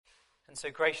And so,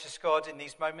 gracious God, in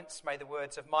these moments, may the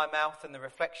words of my mouth and the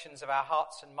reflections of our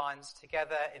hearts and minds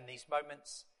together in these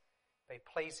moments be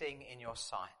pleasing in your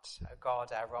sight, O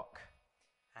God, our rock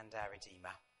and our Redeemer.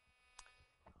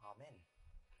 Amen.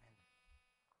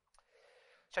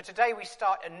 So today we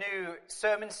start a new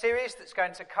sermon series that's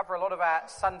going to cover a lot of our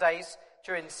Sundays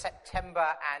during September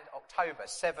and October,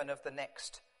 7 of the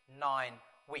next 9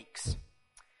 weeks.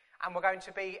 And we're going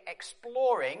to be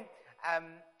exploring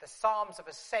the Psalms of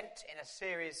Ascent in a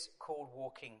series called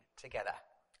Walking Together.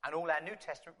 And all our New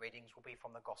Testament readings will be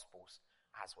from the Gospels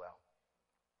as well.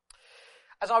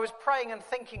 As I was praying and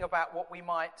thinking about what we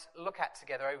might look at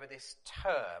together over this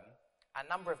term, a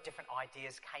number of different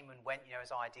ideas came and went,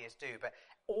 as ideas do. But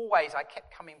always I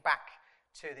kept coming back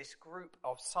to this group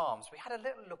of Psalms. We had a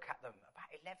little look at them about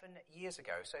 11 years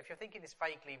ago. So if you're thinking this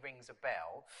vaguely rings a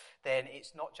bell, then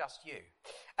it's not just you.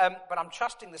 But I'm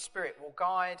trusting the Spirit will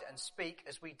guide and speak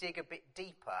as we dig a bit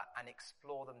deeper and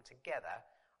explore them together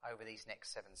over these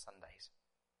next 7 Sundays.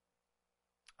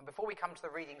 And before we come to the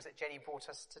readings that Jenny brought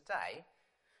us today,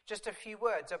 just a few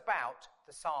words about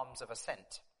the Psalms of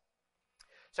Ascent.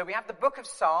 So we have the book of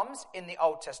Psalms in the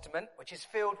Old Testament, which is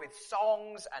filled with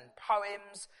songs and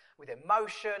poems, with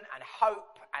emotion and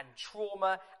hope and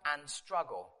trauma and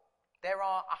struggle. There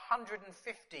are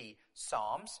 150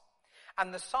 Psalms,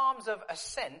 and the Psalms of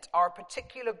Ascent are a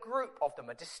particular group of them,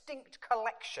 a distinct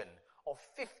collection of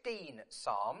 15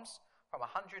 Psalms from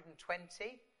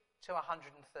 120 to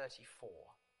 134.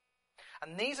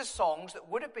 And these are songs that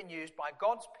would have been used by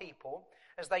God's people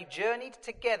as they journeyed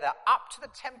together up to the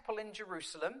temple in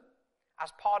Jerusalem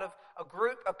as part of a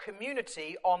group, a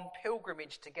community on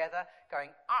pilgrimage together, going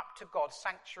up to God's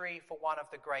sanctuary for one of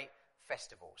the great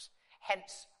festivals.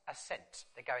 Hence, ascent,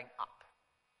 they're going up.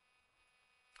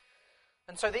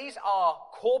 And so these are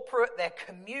corporate, they're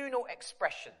communal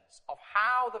expressions of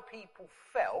how the people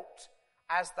felt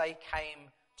as they came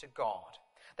to God.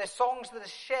 They're songs that are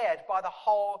shared by the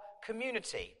whole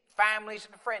community, families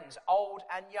and friends, old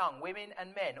and young, women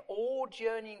and men, all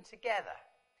journeying together,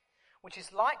 which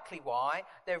is likely why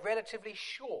they're relatively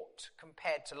short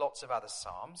compared to lots of other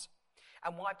psalms,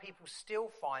 and why people still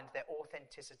find their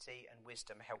authenticity and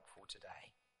wisdom helpful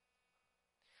today.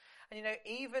 And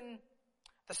even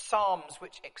the psalms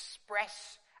which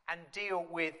express and deal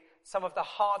with some of the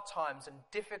hard times and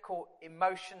difficult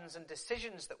emotions and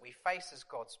decisions that we face as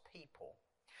God's people,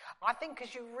 I think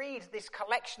as you read this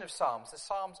collection of Psalms, the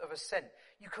Psalms of Ascent,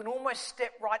 you can almost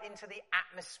step right into the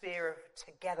atmosphere of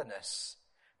togetherness.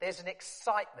 There's an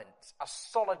excitement, a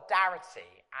solidarity,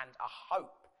 and a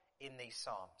hope in these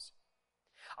Psalms.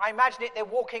 I imagine they're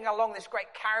walking along this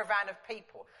great caravan of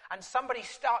people, and somebody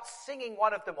starts singing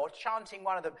one of them or chanting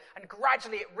one of them, and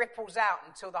gradually it ripples out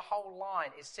until the whole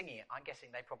line is singing it. I'm guessing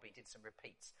they probably did some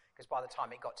repeats, because by the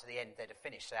time it got to the end, they'd have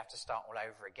finished, so they have to start all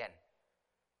over again.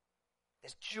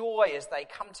 There's joy as they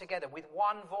come together with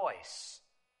one voice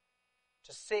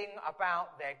to sing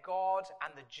about their God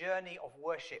and the journey of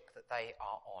worship that they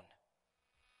are on.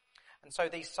 And so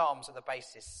these Psalms are the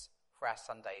basis for our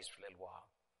Sundays for a little while.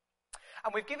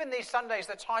 And we've given these Sundays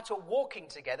the title Walking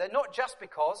Together, not just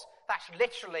because that's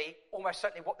literally almost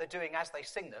certainly what they're doing as they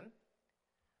sing them,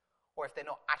 or if they're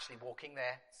not actually walking,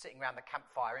 they're sitting around the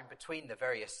campfire in between the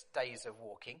various days of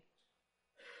walking,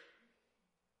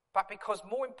 but because,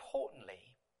 more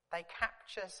importantly, they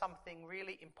capture something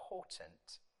really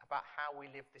important about how we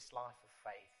live this life of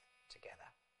faith together.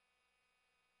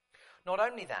 Not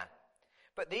only that,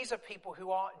 but these are people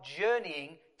who are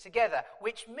journeying together,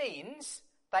 which means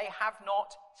they have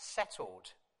not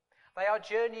settled. They are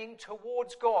journeying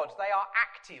towards God. They are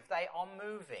active. They are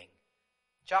moving,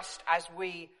 just as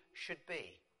we should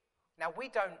be. Now, we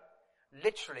don't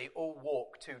literally all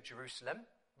walk to Jerusalem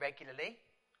regularly,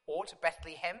 or to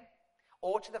Bethlehem,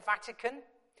 or to the Vatican,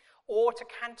 or to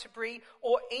Canterbury,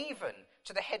 or even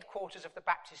to the headquarters of the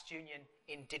Baptist Union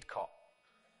in Didcot.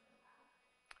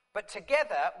 But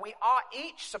together, we are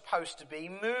each supposed to be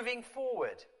moving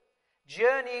forward,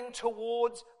 journeying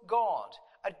towards God,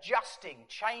 adjusting,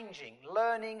 changing,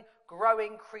 learning,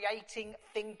 growing, creating,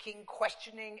 thinking,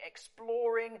 questioning,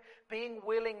 exploring, being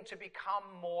willing to become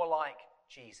more like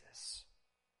Jesus.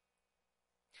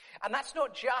 And that's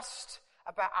not just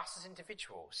about us as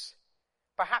individuals.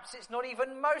 Perhaps it's not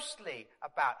even mostly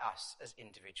about us as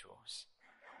individuals,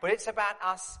 but it's about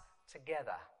us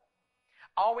together.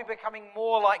 Are we becoming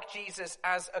more like Jesus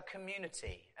as a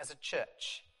community, as a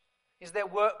church? Is there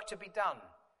work to be done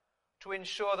to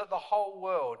ensure that the whole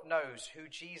world knows who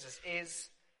Jesus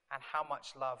is and how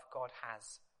much love God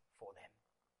has for them?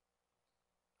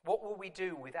 What will we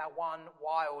do with our one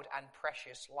wild and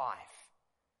precious life?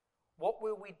 What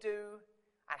will we do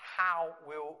And how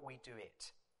will we do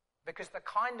it? Because the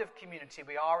kind of community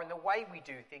we are and the way we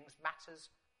do things matters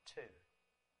too.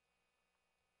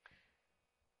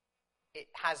 It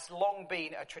has long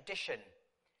been a tradition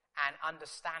and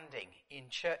understanding in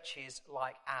churches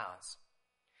like ours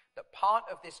that part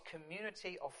of this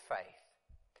community of faith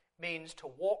means to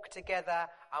walk together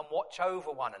and watch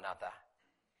over one another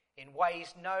in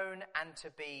ways known and to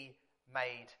be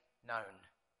made known.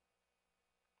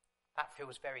 That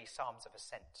feels very Psalms of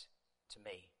Ascent to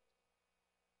me.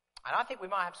 And I think we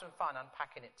might have some fun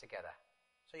unpacking it together.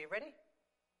 So you ready?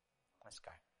 Let's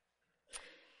go.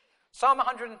 Psalm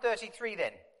 133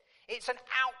 then. It's an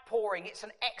outpouring, it's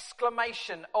an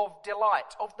exclamation of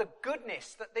delight, of the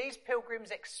goodness that these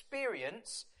pilgrims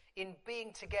experience in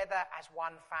being together as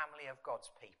one family of God's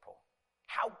people.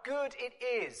 How good it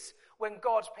is when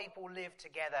God's people live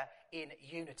together in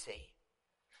unity.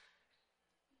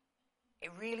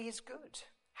 It really is good.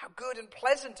 How good and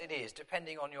pleasant it is,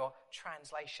 depending on your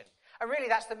translation. And really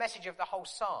that's the message of the whole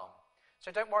psalm.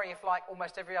 So don't worry if, like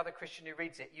almost every other Christian who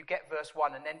reads it, you get verse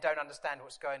 1 and then don't understand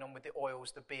what's going on with the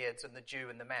oils, the beards, and the dew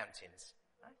and the mountains.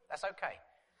 Right? That's okay.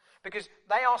 Because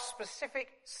they are specific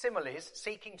similes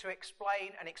seeking to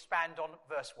explain and expand on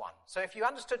verse 1. So if you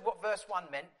understood what verse 1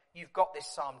 meant, you've got this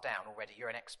psalm down already. You're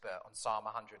an expert on Psalm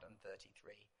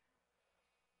 133.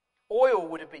 Oil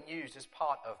would have been used as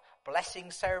part of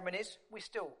blessing ceremonies. We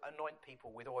still anoint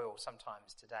people with oil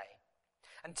sometimes today.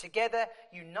 And together,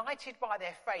 united by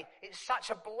their faith, it's such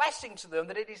a blessing to them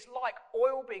that it is like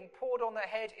oil being poured on their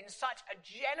head in such a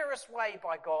generous way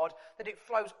by God that it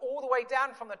flows all the way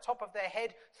down from the top of their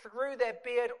head, through their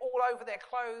beard, all over their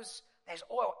clothes. There's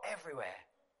oil everywhere.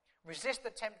 Resist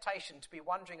the temptation to be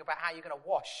wondering about how you're going to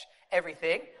wash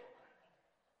everything.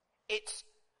 It's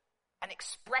an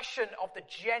expression of the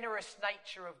generous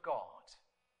nature of God.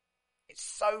 It's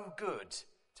so good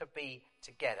to be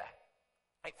together.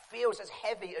 It feels as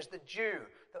heavy as the dew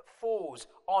that falls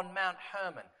on Mount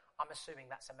Hermon. I'm assuming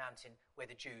that's a mountain where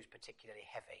the dew is particularly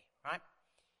heavy, right?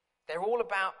 They're all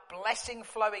about blessing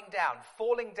flowing down,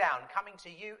 falling down, coming to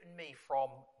you and me from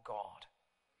God.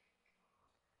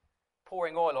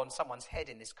 Pouring oil on someone's head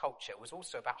in this culture was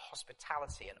also about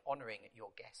hospitality and honouring your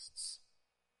guests.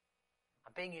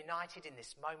 And being united in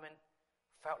this moment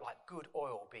felt like good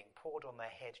oil being poured on their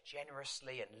head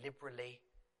generously and liberally,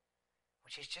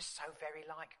 which is just so very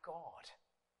like God,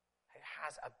 who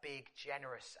has a big,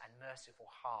 generous and merciful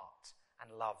heart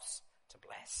and loves to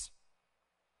bless.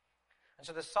 And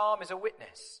so the psalm is a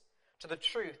witness to the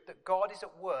truth that God is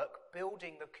at work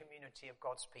building the community of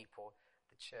God's people,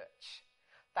 the church,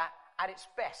 that at its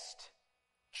best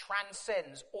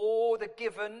transcends all the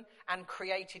given and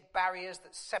created barriers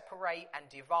that separate and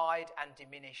divide and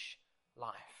diminish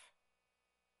life.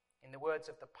 In the words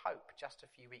of the Pope just a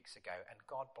few weeks ago, and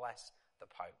God bless the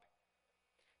Pope,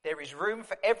 there is room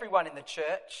for everyone in the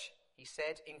church, he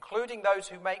said, including those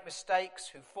who make mistakes,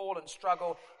 who fall and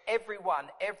struggle. Everyone,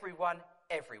 everyone,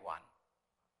 everyone.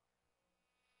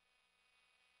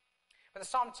 But the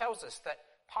psalm tells us that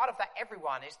part of that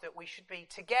everyone is that we should be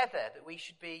together, that we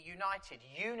should be united.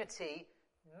 Unity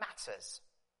matters.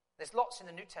 There's lots in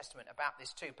the New Testament about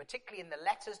this too, particularly in the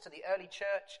letters to the early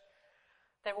church.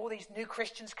 There are all these new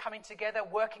Christians coming together,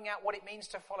 working out what it means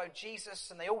to follow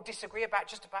Jesus, and they all disagree about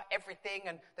just about everything,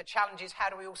 and the challenge is, how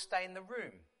do we all stay in the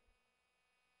room?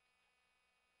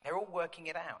 They're all working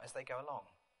it out as they go along.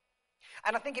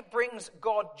 And I think it brings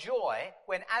God joy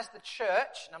when, as the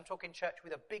church, and I'm talking church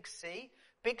with a big C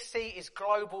is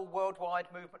global, worldwide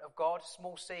movement of God,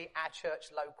 small c, our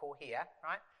church local here,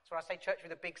 right? So when I say church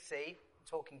with a big C, I'm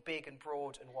talking big and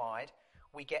broad and wide,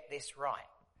 we get this right.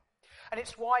 And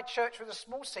it's why church with a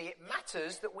small c, it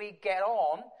matters that we get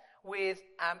on with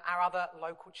our other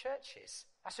local churches.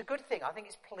 That's a good thing. I think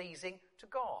it's pleasing to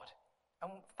God.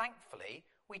 And thankfully,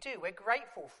 we do. We're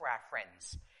grateful for our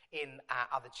friends in our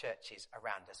other churches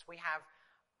around us. We have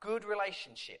good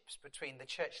relationships between the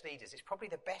church leaders. It's probably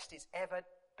the best it's ever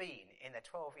been in the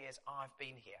 12 years I've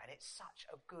been here. And it's such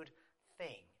a good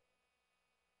thing.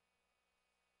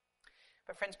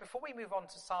 But friends, before we move on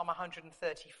to Psalm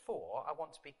 134, I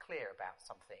want to be clear about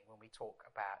something when we talk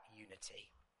about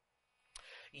unity.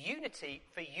 Unity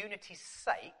for unity's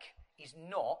sake is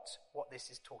not what this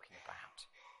is talking about.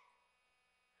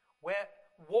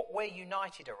 What we're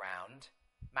united around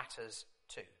matters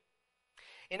too.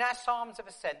 In our Psalms of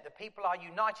Ascent, the people are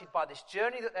united by this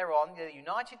journey that they're on. They're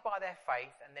united by their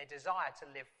faith and their desire to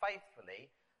live faithfully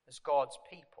as God's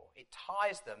people. It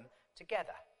ties them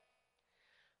together.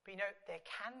 But there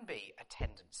can be a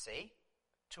tendency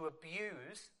to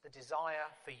abuse the desire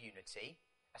for unity,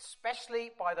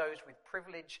 especially by those with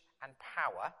privilege and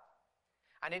power,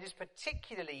 And it is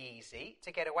particularly easy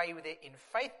to get away with it in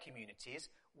faith communities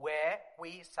where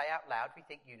we say out loud we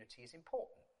think unity is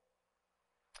important.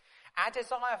 Our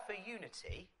desire for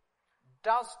unity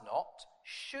does not,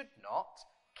 should not,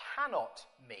 cannot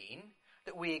mean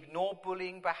that we ignore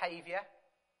bullying behaviour,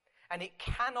 and it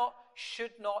cannot,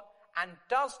 should not, and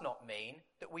does not mean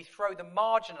that we throw the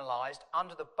marginalised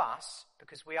under the bus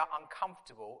because we are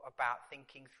uncomfortable about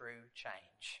thinking through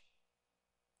change.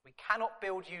 We cannot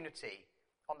build unity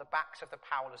on the backs of the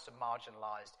powerless and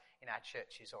marginalised in our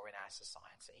churches or in our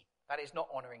society. That is not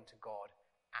honouring to God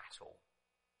at all.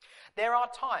 There are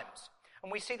times,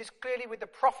 and we see this clearly with the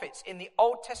prophets in the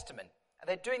Old Testament, and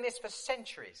they're doing this for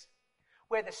centuries,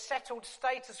 where the settled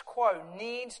status quo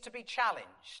needs to be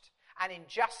challenged and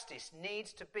injustice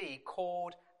needs to be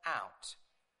called out.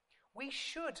 We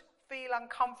should feel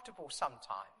uncomfortable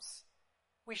sometimes.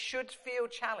 We should feel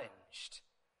challenged.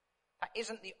 That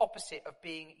isn't the opposite of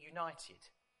being united.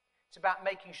 It's about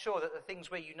making sure that the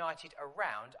things we're united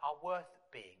around are worth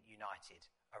being united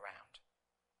around.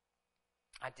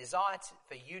 Our desire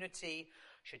for unity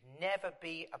should never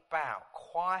be about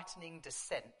quietening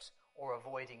dissent or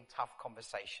avoiding tough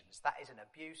conversations. That is an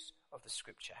abuse of the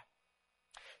scripture.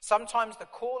 Sometimes the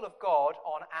call of God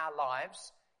on our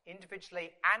lives,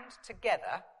 individually and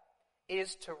together,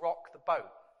 is to rock the boat.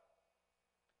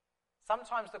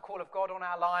 Sometimes the call of God on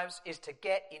our lives is to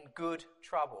get in good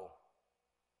trouble.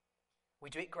 We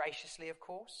do it graciously, of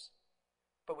course,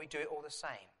 but we do it all the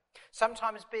same.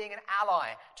 Sometimes being an ally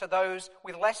to those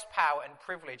with less power and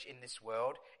privilege in this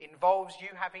world involves you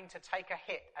having to take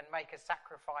a hit and make a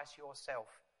sacrifice yourself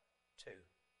too.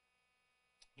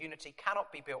 Unity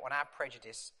cannot be built on our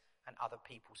prejudice and other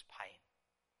people's pain,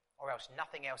 or else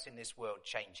nothing else in this world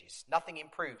changes. Nothing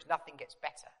improves, nothing gets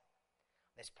better.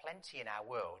 There's plenty in our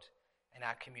world, in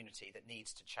our community, that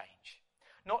needs to change.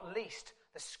 Not least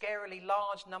the scarily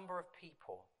large number of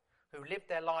people who live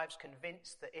their lives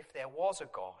convinced that if there was a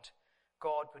God,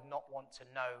 God would not want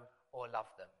to know or love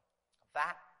them.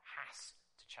 That has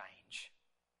to change.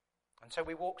 And so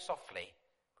we walk softly,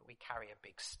 but we carry a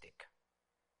big stick.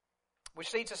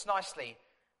 Which leads us nicely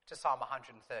to Psalm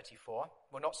 134.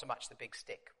 Well, not so much the big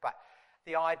stick, but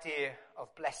the idea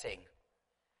of blessing.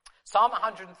 Psalm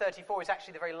 134 is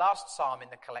actually the very last psalm in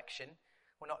the collection.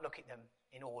 We'll not look at them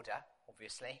in order,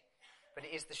 obviously, but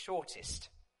it is the shortest.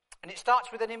 And it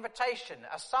starts with an invitation,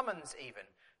 a summons even,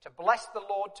 to bless the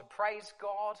Lord, to praise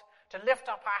God, to lift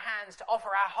up our hands, to offer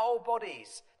our whole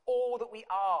bodies, all that we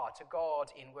are, to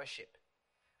God in worship.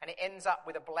 And it ends up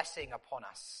with a blessing upon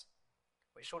us,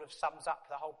 which sort of sums up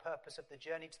the whole purpose of the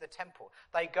journey to the temple.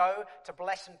 They go to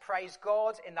bless and praise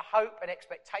God in the hope and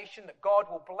expectation that God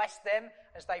will bless them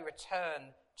as they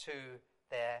return to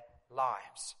their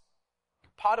lives.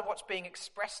 Part of what's being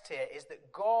expressed here is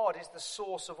that God is the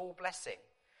source of all blessing.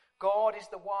 God is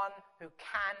the one who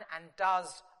can and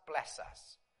does bless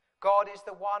us. God is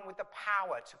the one with the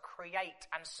power to create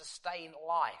and sustain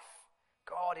life.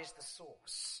 God is the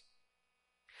source.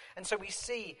 And so we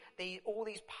see all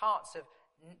these parts of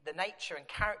the nature and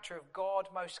character of God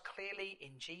most clearly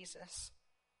in Jesus.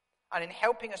 And in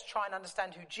helping us try and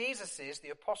understand who Jesus is, the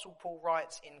Apostle Paul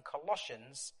writes in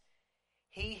Colossians,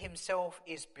 he himself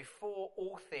is before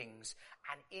all things,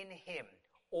 and in him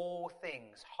all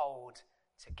things hold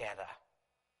together.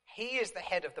 He is the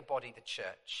head of the body, the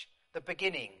church, the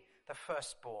beginning, the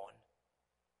firstborn.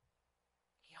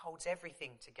 He holds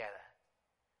everything together.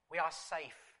 We are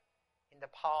safe in the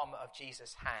palm of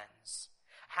Jesus' hands.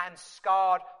 Hands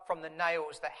scarred from the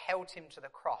nails that held him to the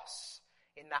cross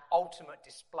in that ultimate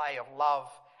display of love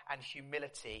and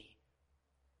humility.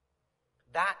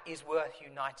 That is worth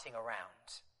uniting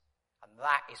around, and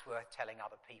that is worth telling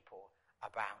other people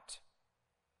about.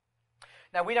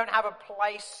 Now, we don't have a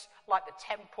place like the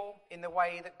temple in the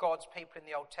way that God's people in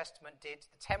the Old Testament did.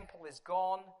 The temple is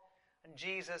gone, and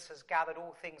Jesus has gathered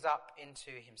all things up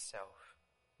into himself.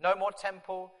 No more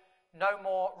temple, no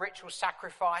more ritual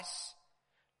sacrifice.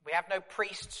 We have no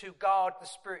priests who guard the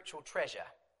spiritual treasure.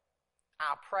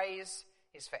 Our praise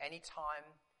is for any time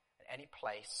and any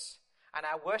place. And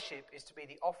our worship is to be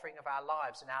the offering of our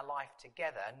lives and our life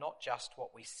together, not just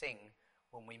what we sing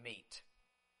when we meet.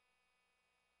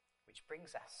 Which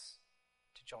brings us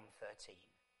to John 13.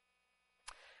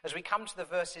 As we come to the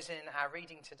verses in our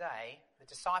reading today, the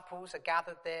disciples are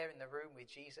gathered there in the room with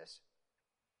Jesus.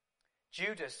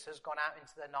 Judas has gone out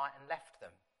into the night and left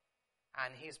them,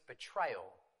 and his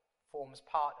betrayal forms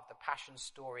part of the passion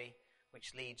story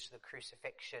which leads to the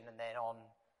crucifixion and then on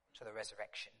to the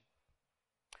resurrection.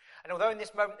 And although in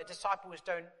this moment the disciples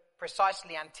don't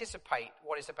precisely anticipate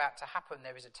what is about to happen,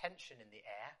 there is a tension in the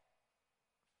air.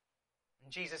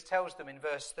 And Jesus tells them in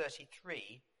verse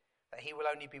 33 that he will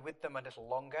only be with them a little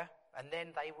longer, and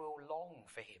then they will long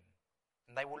for him,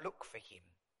 and they will look for him.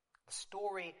 The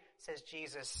story says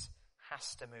Jesus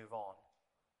has to move on.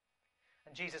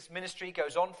 And Jesus' ministry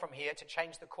goes on from here to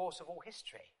change the course of all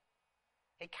history.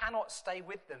 He cannot stay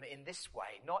with them in this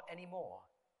way, not anymore.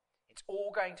 It's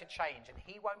all going to change, and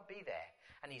he won't be there.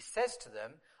 And he says to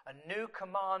them, "A new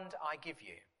command I give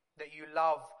you, that you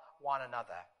love one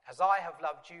another. As I have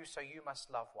loved you, so you must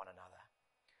love one another.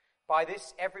 By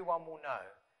this, everyone will know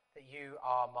that you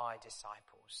are my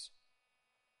disciples."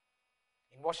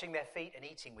 In washing their feet and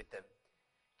eating with them,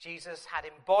 Jesus had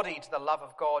embodied the love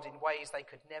of God in ways they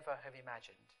could never have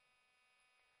imagined.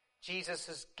 Jesus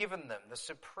has given them the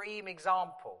supreme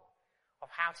example of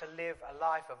how to live a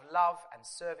life of love and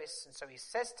service, and so he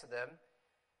says to them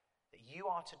that you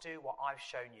are to do what I've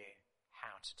shown you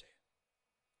how to do.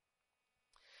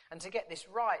 And to get this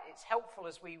right, it's helpful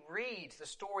as we read the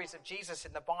stories of Jesus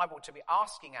in the Bible to be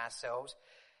asking ourselves,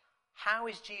 how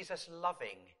is Jesus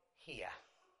loving here?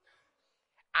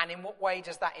 And in what way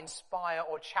does that inspire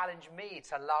or challenge me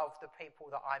to love the people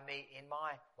that I meet in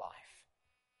my life?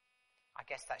 I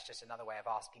guess that's just another way of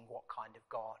asking what kind of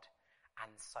God,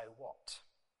 and so what?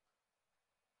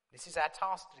 This is our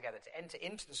task together, to enter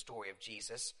into the story of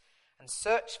Jesus and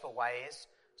search for ways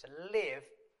to live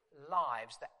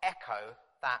lives that echo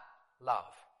that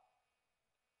love.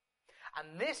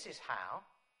 And this is how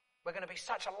we're going to be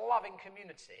such a loving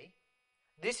community.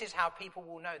 This is how people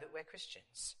will know that we're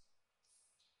Christians.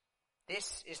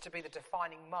 This is to be the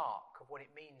defining mark of what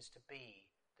it means to be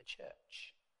the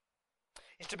church.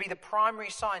 It's to be the primary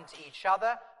sign to each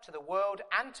other, to the world,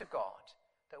 and to God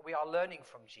that we are learning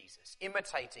from Jesus,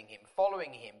 imitating him,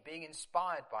 following him, being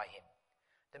inspired by him.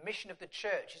 The mission of the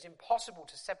church is impossible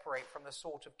to separate from the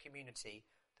sort of community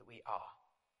that we are.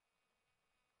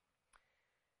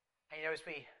 And as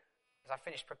I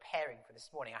finished preparing for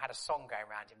this morning, I had a song going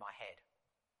around in my head.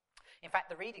 In fact,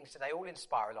 the readings today all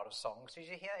inspire a lot of songs. Did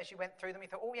you hear as you went through them? You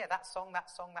thought, oh yeah, that song,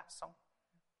 that song, that song.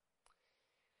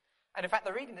 And in fact,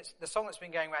 the song that's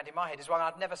been going around in my head is one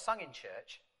I'd never sung in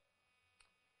church,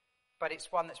 but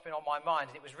it's one that's been on my mind.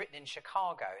 And it was written in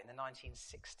Chicago in the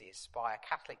 1960s by a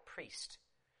Catholic priest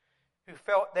who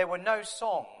felt there were no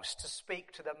songs to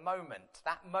speak to that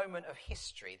moment of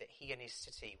history that he and his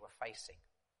city were facing.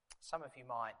 Some of you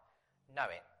might know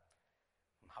it.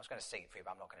 I was going to sing it for you,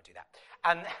 but I'm not going to do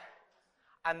that.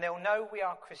 And they'll know we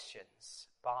are Christians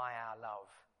by our love,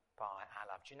 by our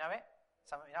love. Do you know it?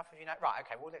 Enough of you know? Right,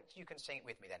 okay, well, you can sing it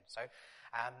with me then. So,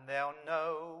 and they'll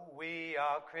know we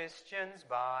are Christians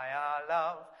by our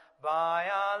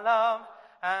love,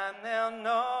 and they'll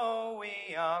know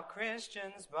we are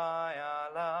Christians by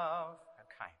our love.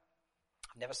 Okay.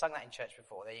 I've never sung that in church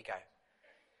before. There you go.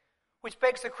 Which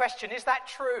begs the question, is that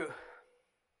true?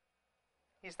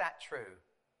 Is that true?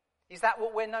 Is that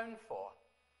what we're known for?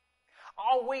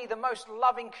 Are we the most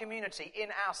loving community in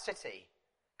our city?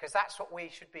 Because that's what we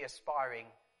should be aspiring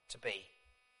to be.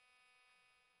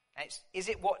 And is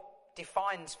it what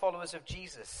defines followers of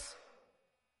Jesus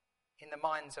in the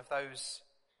minds of those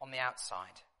on the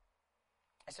outside?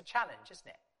 It's a challenge, isn't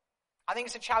it? I think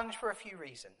it's a challenge for a few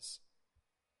reasons.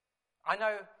 I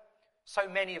know so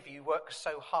many of you work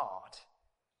so hard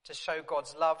to show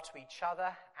God's love to each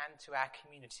other and to our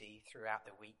community throughout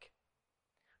the week.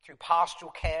 Through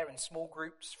pastoral care and small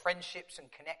groups, friendships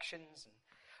and connections, and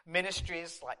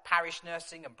ministries like parish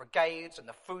nursing and brigades and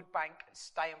the food bank and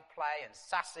stay and play and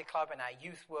Saturday club and our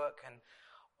youth work and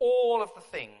all of the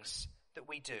things that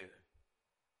we do,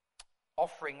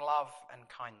 offering love and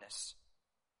kindness.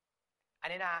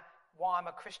 And in our Why I'm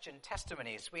a Christian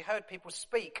testimonies, we heard people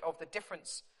speak of the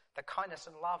difference the kindness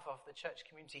and love of the church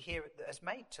community here has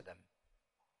made to them.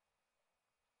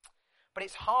 But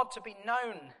it's hard to be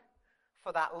known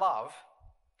for that love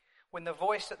when the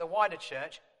voice that the wider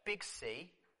church, Big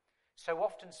C, so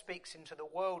often speaks into the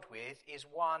world with is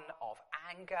one of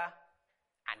anger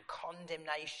and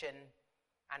condemnation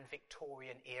and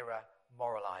Victorian era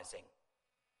moralising.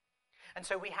 And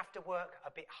so we have to work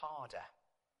a bit harder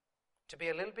to be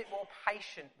a little bit more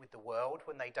patient with the world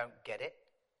when they don't get it,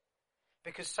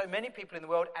 because so many people in the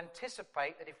world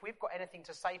anticipate that if we've got anything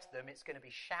to say to them, it's going to be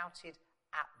shouted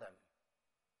at them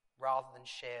rather than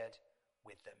shared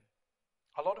with them.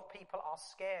 A lot of people are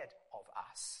scared of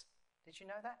us. Did you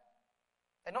know that?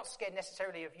 They're not scared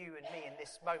necessarily of you and me in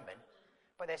this moment,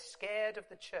 but they're scared of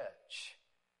the church.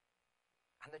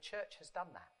 And the church has done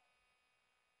that.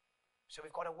 So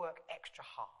we've got to work extra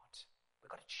hard. We've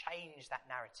got to change that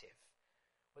narrative.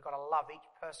 We've got to love each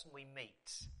person we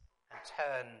meet and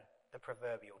turn the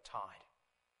proverbial tide.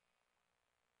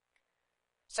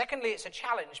 Secondly, it's a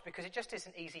challenge because it just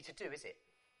isn't easy to do, is it?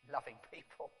 Loving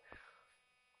people.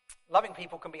 Loving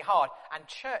people can be hard. And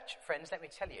church, friends, let me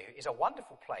tell you, is a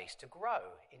wonderful place to grow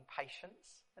in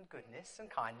patience and goodness and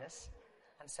kindness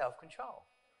and self-control.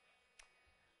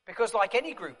 Because like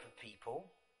any group of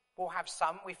people, we'll have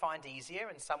some we find easier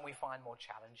and some we find more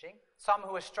challenging. Some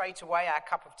who are straight away our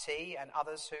cup of tea and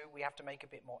others who we have to make a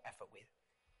bit more effort with.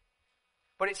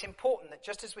 But it's important that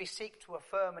just as we seek to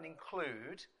affirm and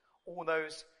include all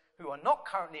those who are not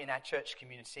currently in our church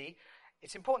community,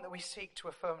 it's important that we seek to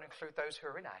affirm and include those who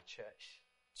are in our church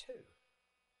too.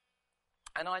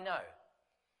 And I know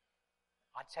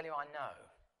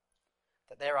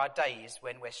that there are days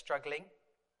when we're struggling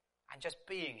and just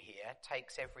being here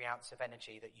takes every ounce of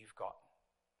energy that you've got.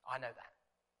 I know that.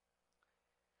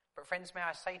 But friends, may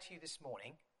I say to you this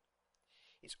morning,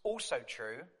 it's also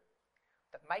true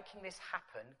that making this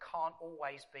happen can't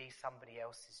always be somebody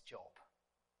else's job.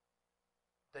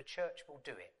 The church will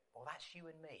do it. Well, that's you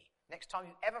and me. Next time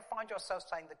you ever find yourself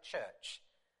saying the church,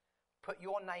 put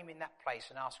your name in that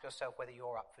place and ask yourself whether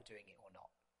you're up for doing it or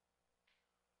not.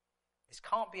 This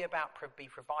can't be about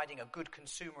providing a good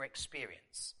consumer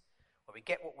experience where we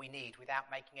get what we need without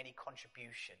making any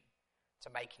contribution to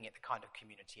making it the kind of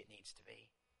community it needs to be.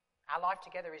 Our life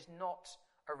together is not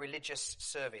a religious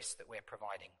service that we're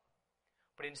providing,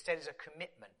 but instead is a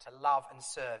commitment to love and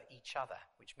serve each other,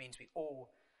 which means we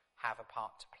all have a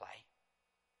part to play.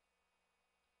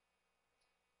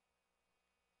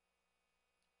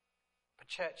 But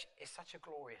church is such a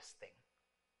glorious thing.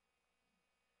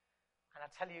 And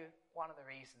I'll tell you one of the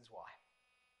reasons why.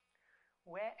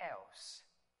 Where else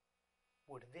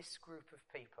would this group of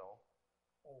people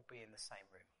all be in the same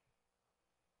room?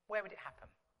 Where would it happen?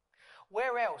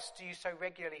 Where else do you so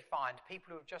regularly find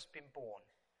people who have just been born,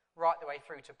 right the way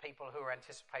through to people who are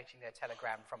anticipating their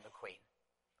telegram from the Queen,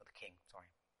 or the King, sorry.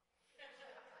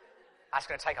 That's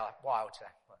going to take a while to...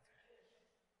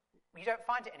 You don't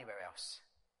find it anywhere else.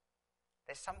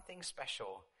 There's something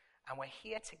special, and we're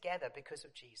here together because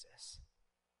of Jesus,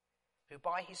 who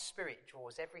by his Spirit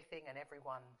draws everything and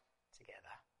everyone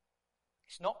together.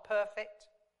 It's not perfect,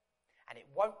 and it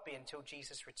won't be until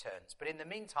Jesus returns. But in the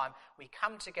meantime, we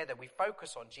come together, we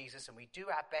focus on Jesus, and we do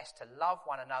our best to love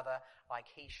one another like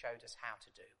he showed us how to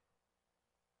do.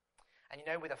 And you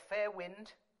know, with a fair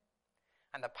wind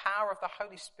and the power of the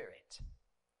Holy Spirit,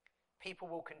 people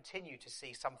will continue to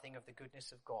see something of the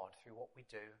goodness of God through what we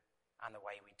do and the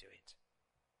way we do it.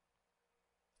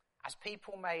 As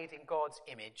people made in God's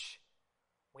image,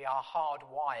 we are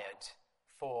hardwired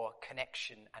for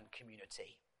connection and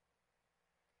community.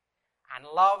 And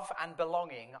love and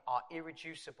belonging are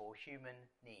irreducible human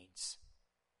needs.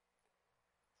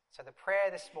 So the prayer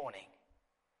this morning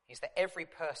is that every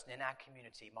person in our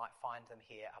community might find them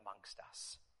here amongst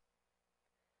us,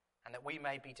 and that we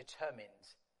may be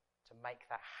determined to make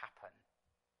that happen,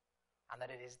 and that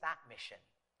it is that mission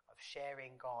of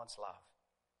sharing God's love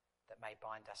that may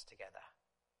bind us together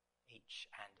each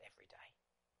and every day.